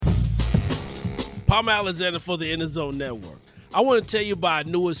Palmer Alexander for the In the Zone Network. I want to tell you about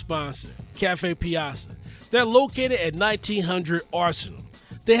our newest sponsor, Cafe Piazza. They're located at 1900 Arsenal.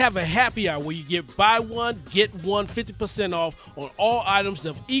 They have a happy hour where you get buy one, get one 50% off on all items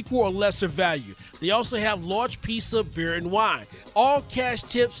of equal or lesser value. They also have large pizza, beer, and wine. All cash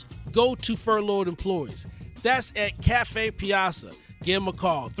tips go to furloughed employees. That's at Cafe Piazza. Give them a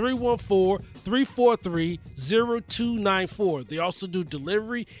call, 314-343-0294. They also do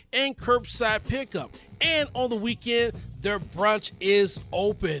delivery and curbside pickup. And on the weekend, their brunch is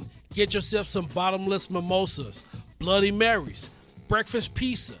open. Get yourself some bottomless mimosas, Bloody Marys, breakfast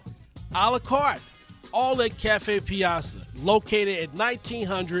pizza, a la carte, all at Cafe Piazza, located at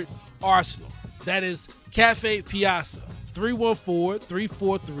 1900 Arsenal. That is Cafe Piazza,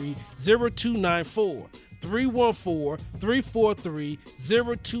 314-343-0294.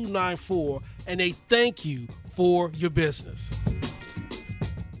 314-343-0294, and they thank you for your business.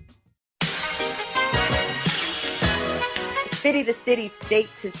 City to city, state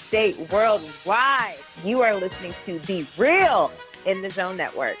to state, worldwide, you are listening to The Real In the Zone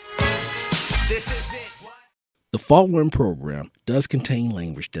Network. This is it. The following program does contain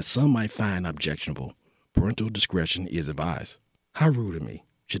language that some might find objectionable. Parental discretion is advised. How rude of me.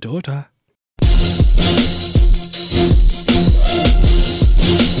 Chitota.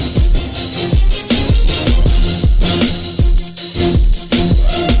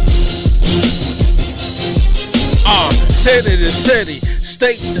 City to city,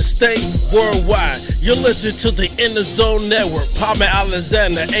 state to state, worldwide. You're listening to the In the Zone Network. Palmer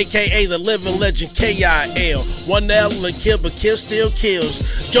Alexander, a.k.a. the living legend, K.I.L. One L and kill, but kill still kills.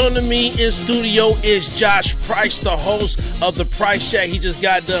 Joining me in studio is Josh Price, the host of The Price Shack. He just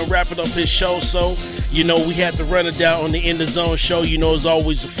got done wrapping up his show, so, you know, we had to run it down on the In the Zone show. You know, there's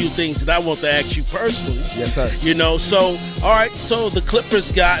always a few things that I want to ask you personally. Yes, sir. You know, so, all right, so the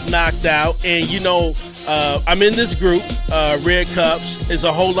Clippers got knocked out, and, you know, I'm in this group, Red Cups. There's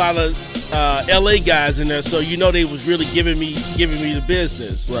a whole lot of LA guys in there, so you know they was really giving me the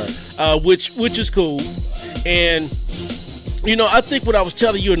business, right? Which is cool. And you know, I think what I was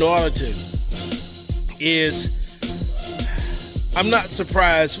telling you in Arlington is I'm not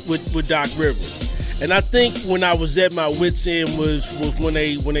surprised with Doc Rivers, and I think when I was at my wits' end was when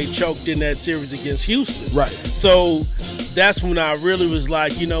they choked in that series against Houston, right? So that's when I really was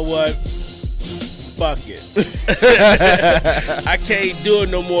like, you know what? Fuck it. I can't do it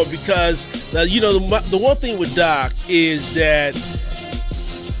no more because, you know, the one thing with Doc is that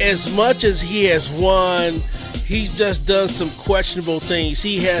as much as he has won, he's just done some questionable things.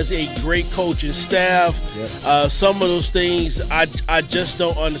 He has a great coaching staff. Yeah. Some of those things I just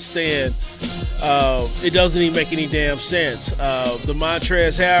don't understand. It doesn't even make any damn sense. The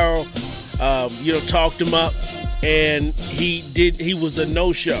Montrezl Harrell, you know, talked him up. And he was a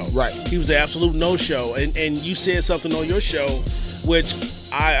no-show. Right. He was an absolute no-show. And you said something on your show, which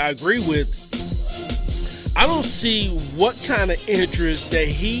I agree with. I don't see what kind of interest that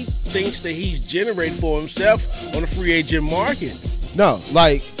he thinks that he's generated for himself on the free agent market. No,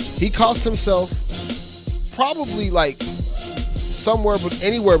 like, he cost himself probably, like,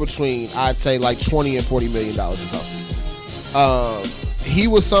 anywhere between, I'd say, like, $20 and $40 million or something. He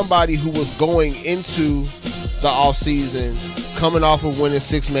was somebody who was going into the offseason, coming off of winning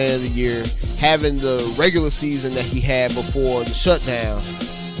Sixth Man of the Year, having the regular season that he had before the shutdown,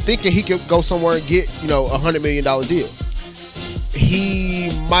 thinking he could go somewhere and get, you know, $100 million deal.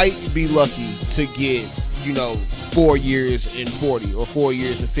 He might be lucky to get, you know, 4 years and 40 or 4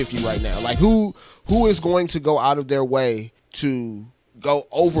 years and 50 right now. Like, who is going to go out of their way to go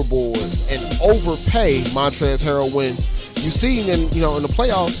overboard and overpay Montrezl Harrell when you see in the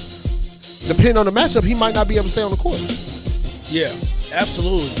playoffs, depending on the matchup, he might not be able to stay on the court. Yeah,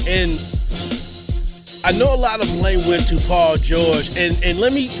 absolutely. And I know a lot of blame went to Paul George, and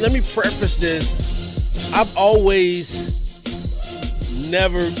let me preface this. I've always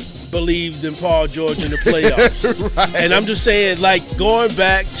never believed in Paul George in the playoffs. Right. And I'm just saying, like, going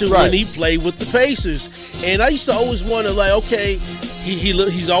back to when he played with the Pacers. And I used to always wonder, like, okay,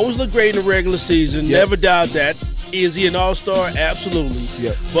 he's always looked great in the regular season. Yep. Never doubt that. Is he an all-star? Absolutely.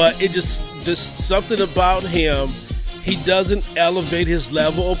 Yep. But it just something about him, he doesn't elevate his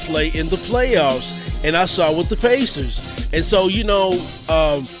level of play in the playoffs. And I saw with the Pacers. And so, you know,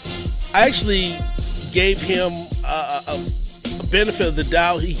 I actually gave him a benefit of the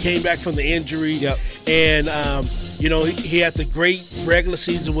doubt. He came back from the injury. Yep. And, you know, he had the great regular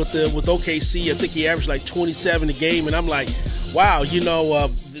season with OKC. I think he averaged like 27 a game. And I'm like, wow, you know,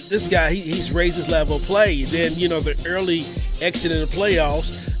 this guy, he's raised his level of play. Then, you know, the early exit in the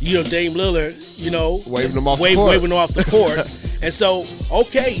playoffs, you know, Dame Lillard, you know, waving him off the court. And so,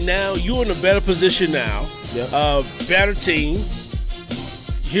 okay, now you're in a better position now. Yep. Better team.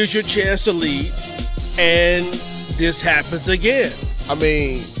 Here's your chance to lead. And this happens again. I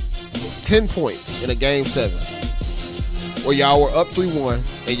mean, 10 points in a Game 7 where y'all were up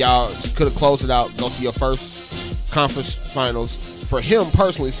 3-1 and y'all could have closed it out, go to your first conference finals. For him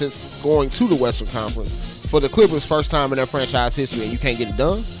personally, since going to the Western Conference, for the Clippers' first time in their franchise history, and you can't get it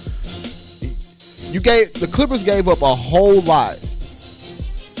done. The Clippers gave up a whole lot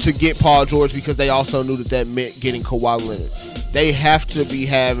to get Paul George because they also knew that meant getting Kawhi Leonard. They have to be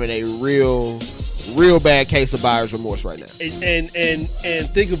having a real bad case of buyer's remorse right now. And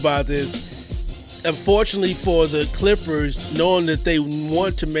think about this. Unfortunately for the Clippers, knowing that they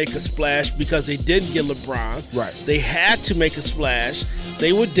want to make a splash because they didn't get LeBron, right? They had to make a splash.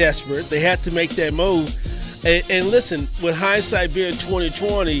 They were desperate. They had to make that move. And listen, with hindsight being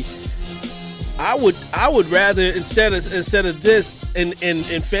 2020, I would rather instead of this in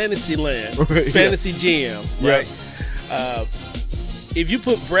fantasy land, fantasy GM, right? Yeah. If you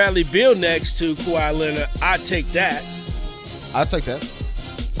put Bradley Beal next to Kawhi Leonard, I'd take that. I take that.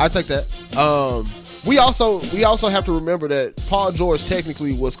 We also have to remember that Paul George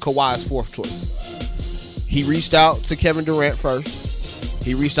technically was Kawhi's fourth choice. He reached out to Kevin Durant first.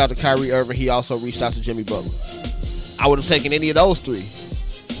 He reached out to Kyrie Irving. He also reached out to Jimmy Butler. I would have taken any of those three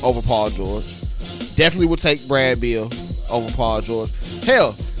over Paul George. Definitely would take Brad Beal over Paul George.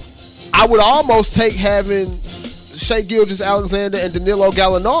 Hell, I would almost take having Shai Gilgeous-Alexander and Danilo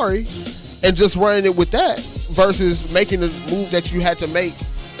Gallinari and just running it with that versus making the move that you had to make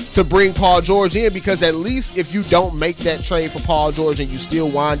to bring Paul George in, because at least if you don't make that trade for Paul George and you still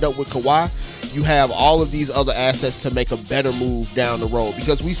wind up with Kawhi, you have all of these other assets to make a better move down the road.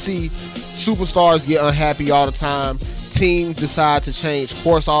 Because we see superstars get unhappy all the time. Teams decide to change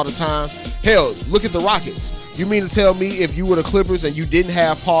course all the time. Hell, look at the Rockets. You mean to tell me if you were the Clippers and you didn't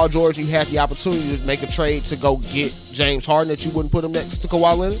have Paul George, you had the opportunity to make a trade to go get James Harden, that you wouldn't put him next to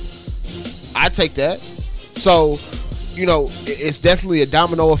Kawhi Leonard? I'd take that. So, you know, it's definitely a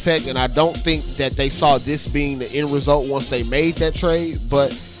domino effect, and I don't think that they saw this being the end result once they made that trade.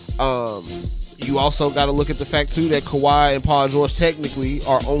 But you also got to look at the fact, too, that Kawhi and Paul George technically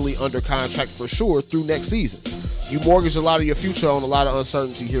are only under contract for sure through next season. You mortgage a lot of your future on a lot of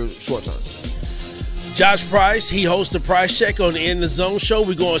uncertainty here short term. Josh Price, he hosts the Price Check on the In the Zone show.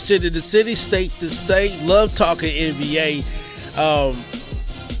 We're going city to city, state to state. Love talking NBA.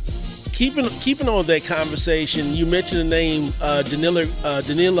 Keeping on that conversation, you mentioned the name Danilo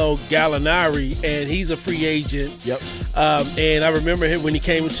Gallinari, and he's a free agent. Yep. And I remember him when he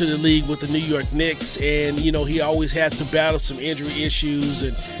came into the league with the New York Knicks, and you know he always had to battle some injury issues,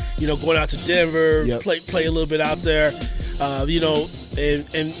 and you know going out to Denver, yep. play a little bit out there, you know,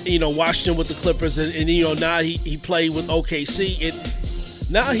 and you know Washington with the Clippers, and you know now he played with OKC,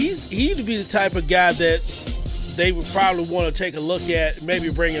 and now he'd be the type of guy that they would probably want to take a look at, maybe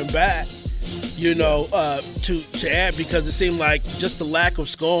bring him back, you know, to add, because it seemed like just the lack of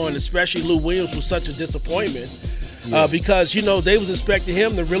scoring, especially Lou Williams, was such a disappointment. Yeah. Because, you know, they was expecting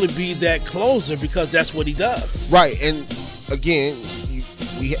him to really be that closer because that's what he does. Right, and again,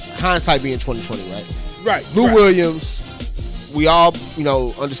 hindsight being 2020, right? Right. Lou Williams, we all, you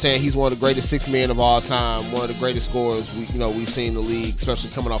know, understand he's one of the greatest six men of all time, one of the greatest scorers we've seen in the league, especially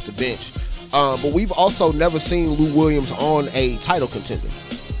coming off the bench. But we've also never seen Lou Williams on a title contender.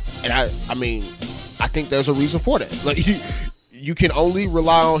 And I mean, I think there's a reason for that. Like you can only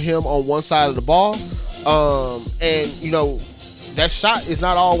rely on him on one side of the ball. And you know, that shot is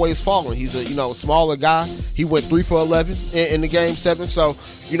not always falling. He's a, you know, smaller guy. He went 3 for 11 in the Game 7. So,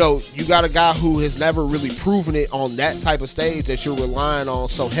 you know, you got a guy who has never really proven it on that type of stage that you're relying on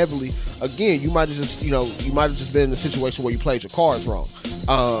so heavily. Again, you might have just been in a situation where you played your cards wrong.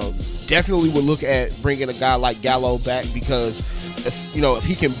 Definitely would look at bringing a guy like Gallo back, because, you know, if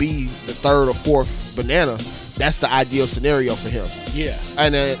he can be the third or fourth banana, that's the ideal scenario for him. Yeah.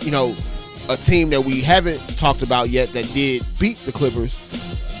 And, you know, a team that we haven't talked about yet that did beat the Clippers,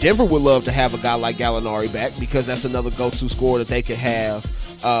 Denver would love to have a guy like Gallinari back, because that's another go-to scorer that they could have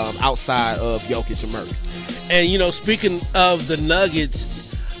outside of Jokic and Murray. And, you know, speaking of the Nuggets,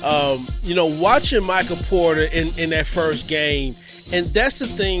 you know, watching Michael Porter in that first game, and that's the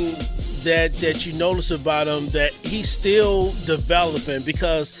thing that you notice about him, that he's still developing,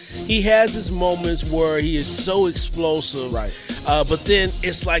 because he has his moments where he is so explosive. Right. But then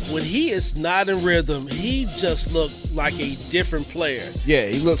it's like when he is not in rhythm, he just looks like a different player. Yeah,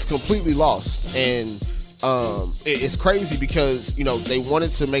 he looks completely lost. And, It's crazy because, you know, they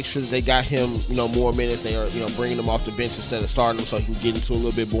wanted to make sure that they got him, you know, more minutes. They are, you know, bringing him off the bench instead of starting him so he can get into a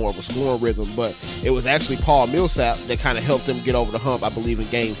little bit more of a scoring rhythm. But it was actually Paul Millsap that kind of helped them get over the hump, I believe, in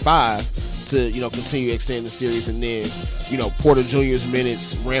Game 5 to, you know, continue to extend the series. And then, you know, Porter Jr.'s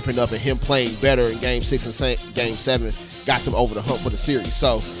minutes ramping up and him playing better in Game 6 and Game 7 got them over the hump for the series.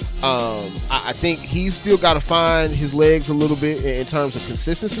 So I think he's still got to find his legs a little bit in terms of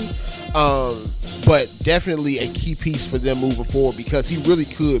consistency. But definitely a key piece for them moving forward because he really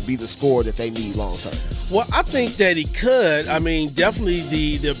could be the scorer that they need long term. Well, I think that he could. I mean,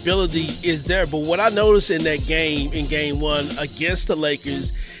 definitely the ability is there. But what I noticed in that game, in Game 1 against the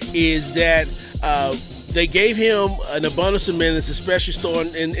Lakers, is that they gave him an abundance of minutes, especially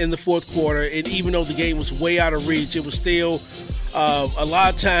starting in the fourth quarter. And even though the game was way out of reach, it was still a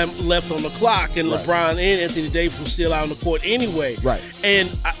lot of time left on the clock, and LeBron and Anthony Davis were still out on the court anyway. Right. And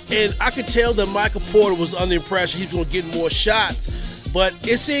I could tell that Michael Porter was under the impression he was going to get more shots, but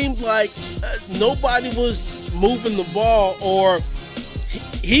it seemed like nobody was moving the ball, or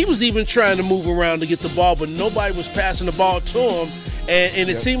he was even trying to move around to get the ball, but nobody was passing the ball to him. And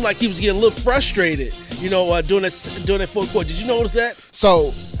it seemed like he was getting a little frustrated, you know, during that fourth quarter. Did you notice that?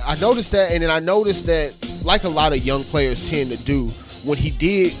 So I noticed that, and then I noticed that, like a lot of young players tend to do, when he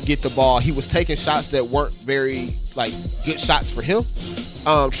did get the ball, he was taking shots that weren't very, like, good shots for him,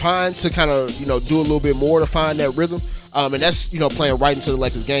 trying to kind of, you know, do a little bit more to find that rhythm. And that's, you know, playing right into the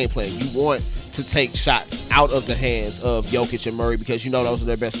Lakers game plan. You want to take shots out of the hands of Jokic and Murray because you know those are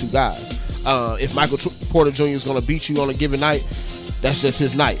their best two guys. If Michael Porter Jr. is going to beat you on a given night, that's just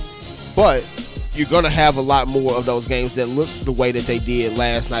his night. But you're going to have a lot more of those games that look the way that they did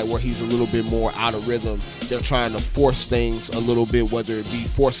last night, where he's a little bit more out of rhythm. They're trying to force things a little bit, whether it be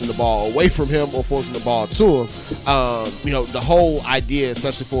forcing the ball away from him or forcing the ball to him. You know, the whole idea,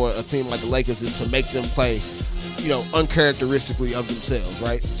 especially for a team like the Lakers, is to make them play, you know, uncharacteristically of themselves,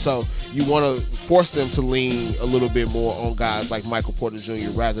 right? So you want to force them to lean a little bit more on guys like Michael Porter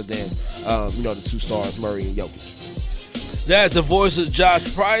Jr. rather than, you know, the two stars, Murray and Jokic. That's the voice of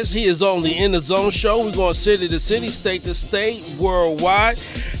Josh Price. He is on the In the Zone show. We're going city to city, state to state, worldwide.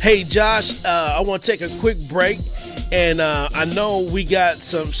 Hey, Josh, I want to take a quick break. And I know we got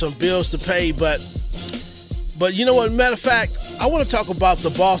some bills to pay, but you know what? Matter of fact, I want to talk about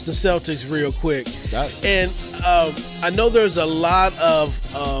the Boston Celtics real quick. And I know there's a lot of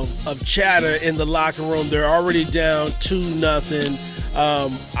chatter in the locker room. They're already down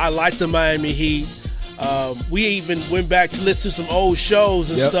 2-0. I like the Miami Heat. We even went back to listen to some old shows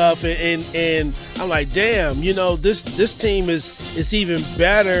and stuff, and I'm like, damn, you know, this team is even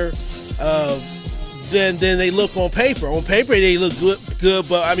better than they look on paper. On paper, they look good,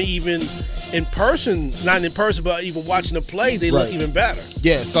 but I mean, even in person, not in person, but even watching them play, they look even better.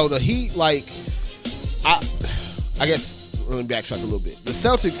 Yeah. So the Heat, like, I guess, let me backtrack a little bit. The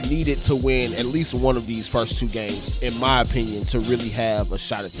Celtics needed to win at least one of these first two games, in my opinion, to really have a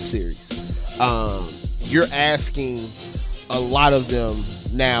shot at the series. You're asking a lot of them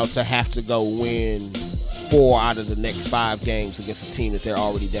now to have to go win 4 out of the next 5 games against a team that they're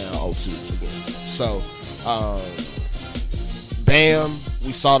already down 0-2 against. So, Bam,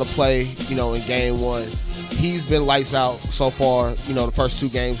 we saw the play, you know, in Game 1. He's been lights out so far, you know, the first 2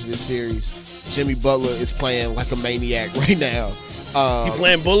 games of this series. Jimmy Butler is playing like a maniac right now. He's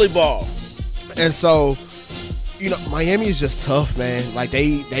playing bully ball. And so, you know, Miami is just tough, man. Like,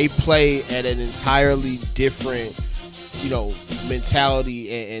 they play at an entirely different, you know,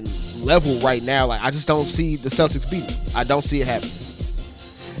 mentality and level right now. Like, I just don't see the Celtics beating. I don't see it happening.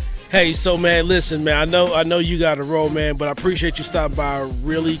 Hey, so, man, listen, man, I know you got to roll, man, but I appreciate you stopping by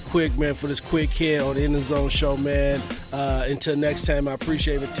really quick, man, for this quick hit on the In the Zone show, man. Until next time, I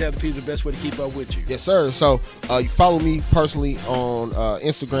appreciate it. Tell the people the best way to keep up with you. Yes, sir. So, you follow me personally on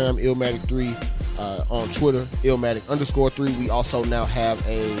Instagram, Illmatic3. On Twitter, Illmatic_3. We also now have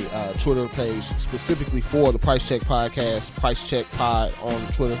a Twitter page specifically for the Price Check Podcast, Price Check Pod on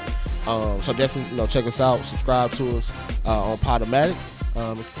Twitter. So definitely, you know, check us out, subscribe to us on Podomatic.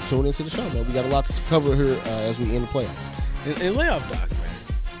 Tune into the show, man. We got a lot to cover here as we end the play. And lay off Doc, man.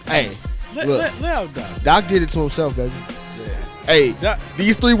 Hey, lay off Doc. Doc did it to himself, baby. Yeah. Hey, Doc,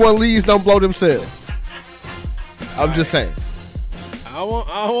 these 3-1 leads don't blow themselves. I'm just saying. I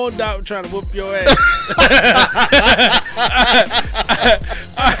want Doc trying to whoop your ass.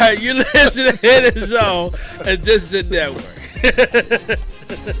 All right, you listen to In the Zone, and this is the network.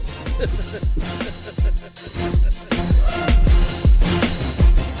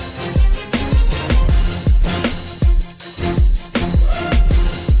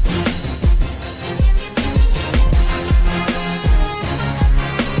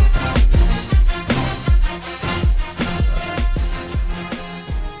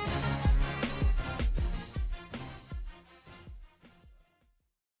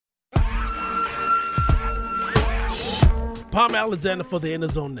 I'm Alexander for the In The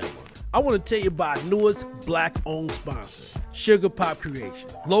Zone Network. I want to tell you about our newest black-owned sponsor, Sugar Pop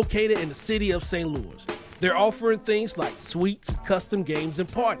Creations, located in the city of St. Louis. They're offering things like sweets, custom games, and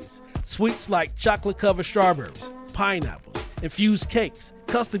parties. Sweets like chocolate-covered strawberries, pineapples, infused cakes,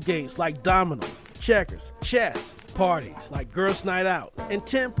 custom games like dominoes, checkers, chess, parties like Girls Night Out, and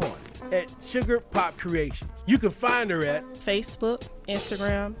tent parties at Sugar Pop Creations. You can find her at Facebook,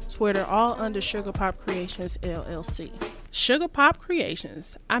 Instagram, Twitter, all under Sugar Pop Creations LLC. Sugar Pop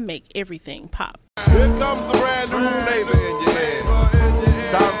Creations. I make everything pop. Here comes the brand new flavor in your ear.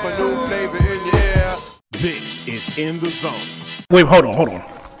 Time for new flavor in your ear. This is In The Zone. Wait, hold on.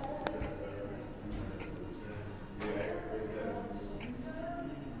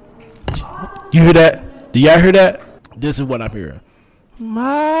 You hear that? Do y'all hear that? This is what I'm hearing.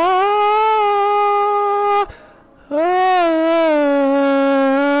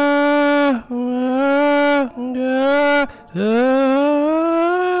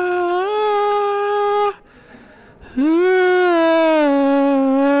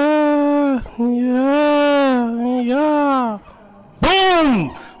 Boom!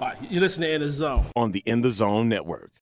 All right, you listen to In The Zone. On the In The Zone Network.